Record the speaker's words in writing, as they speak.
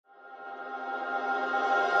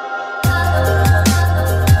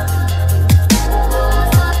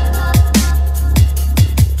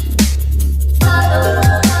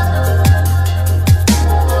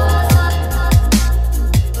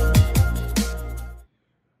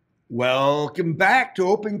Welcome back to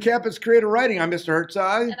Open Campus Creative Writing. I'm Mr.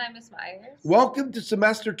 Herzog. And I'm Ms. Myers. Welcome to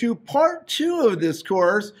Semester 2, Part 2 of this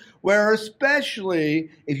course, where especially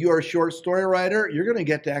if you are a short story writer, you're going to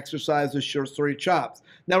get to exercise the short story chops.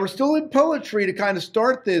 Now, we're still in poetry to kind of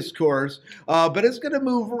start this course, but it's going to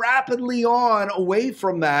move rapidly on away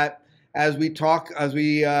from that as we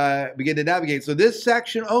begin to navigate. So this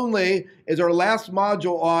section only is our last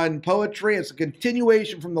module on poetry. It's a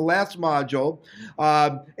continuation from the last module.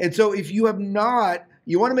 And so if you have not,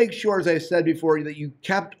 you want to make sure, as I said before, that you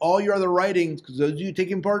kept all your other writings, because those of you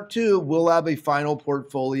taking part 2 will have a final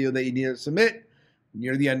portfolio that you need to submit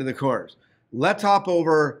near the end of the course. Let's hop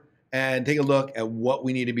over and take a look at what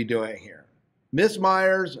we need to be doing here. Ms.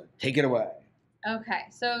 Myers, take it away. Okay,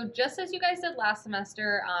 so just as you guys did last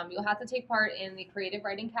semester, you'll have to take part in the Creative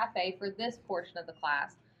Writing Cafe for this portion of the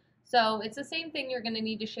class. So it's the same thing. You're going to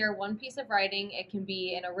need to share one piece of writing. It can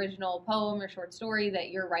be an original poem or short story that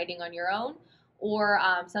you're writing on your own, or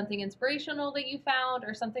something inspirational that you found,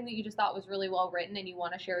 or something that you just thought was really well written and you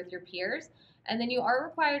want to share with your peers. And then you are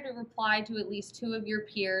required to reply to at least 2 of your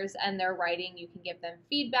peers and their writing. You can give them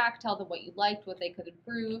feedback, tell them what you liked, what they could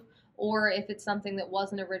improve, or if it's something that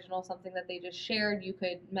wasn't original, something that they just shared, you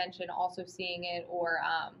could mention also seeing it or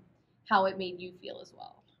how it made you feel as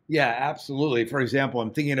well. Yeah, absolutely. For example, I'm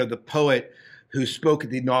thinking of the poet who spoke at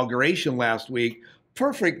the inauguration last week.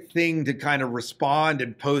 Perfect thing to kind of respond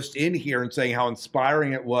and post in here and saying how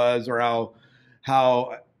inspiring it was, or how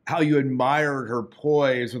you admired her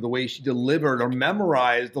poise or the way she delivered or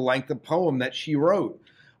memorized the length of poem that she wrote.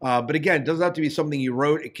 But again, it doesn't have to be something you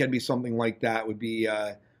wrote. It can be something like that would be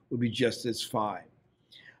just as fine.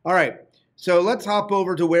 All right, so let's hop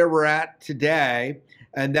over to where we're at today,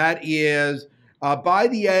 and that is by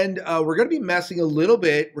the end, we're going to be messing a little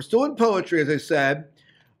bit. We're still in poetry, as I said,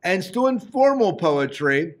 and still in formal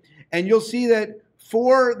poetry, and you'll see that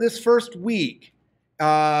for this first week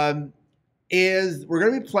we're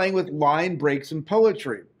going to be playing with line breaks in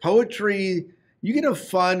poetry. Poetry, you can have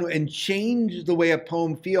fun and change the way a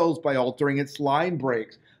poem feels by altering its line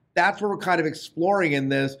breaks. That's what we're kind of exploring in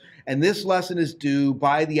this, and this lesson is due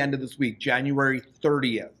by the end of this week. January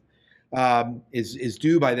 30th is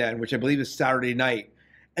due by then, which I believe is Saturday night.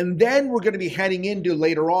 And then we're going to be heading into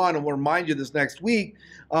later on, and we'll remind you this next week,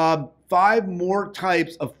 5 more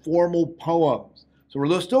types of formal poems. So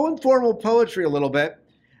we're still in formal poetry a little bit,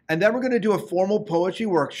 and then we're going to do a formal poetry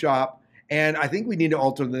workshop, and I think we need to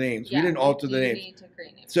alter the names. Yeah, we didn't alter the names. Need to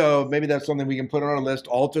create names. So maybe that's something we can put on our list,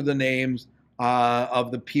 alter the names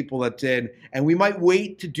of the people that did. And we might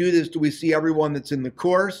wait to do this till we see everyone that's in the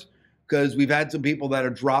course, because we've had some people that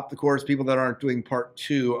have dropped the course, people that aren't doing part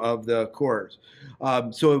 2 of the course.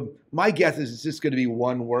 So my guess is it's just going to be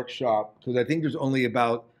one workshop, because I think there's only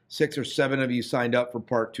about 6 or 7 of you signed up for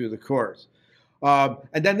part 2 of the course. And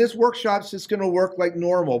then this workshop's just going to work like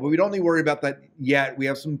normal, but we don't need to worry about that yet. We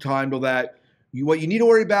have some time till that. What you need to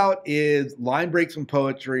worry about is line breaks in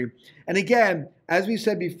poetry. And again, as we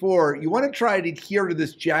said before, you want to try to adhere to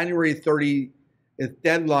this January 30th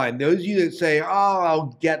deadline. Those of you that say, oh,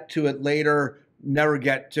 I'll get to it later, never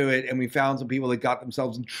get to it, and we found some people that got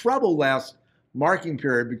themselves in trouble last marking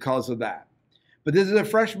period because of that. But this is a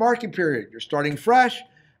fresh marking period. You're starting fresh,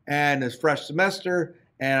 and it's a fresh semester,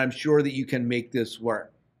 and I'm sure that you can make this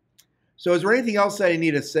work. So is there anything else that I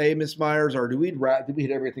need to say, Ms. Myers, or did we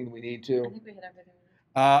hit everything that we need to? I think we hit everything.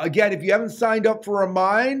 Again, if you haven't signed up for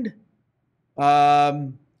Remind,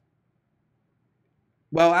 well,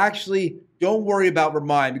 actually, don't worry about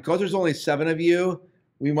Remind. Because there's only 7 of you,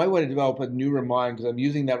 we might want to develop a new Remind, because I'm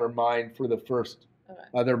using that Remind for the first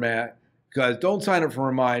other mat. Because don't sign up for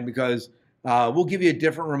Remind, because we'll give you a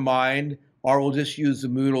different Remind, or we'll just use the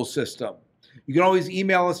Moodle system. You can always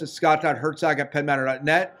email us at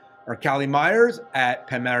scott.herzog@penmatter.net or Callie Myers at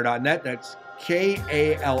penmatter.net. That's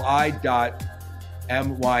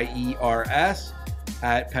KALI.MYERS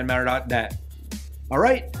at penmatter.net. All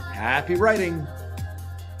right, happy writing.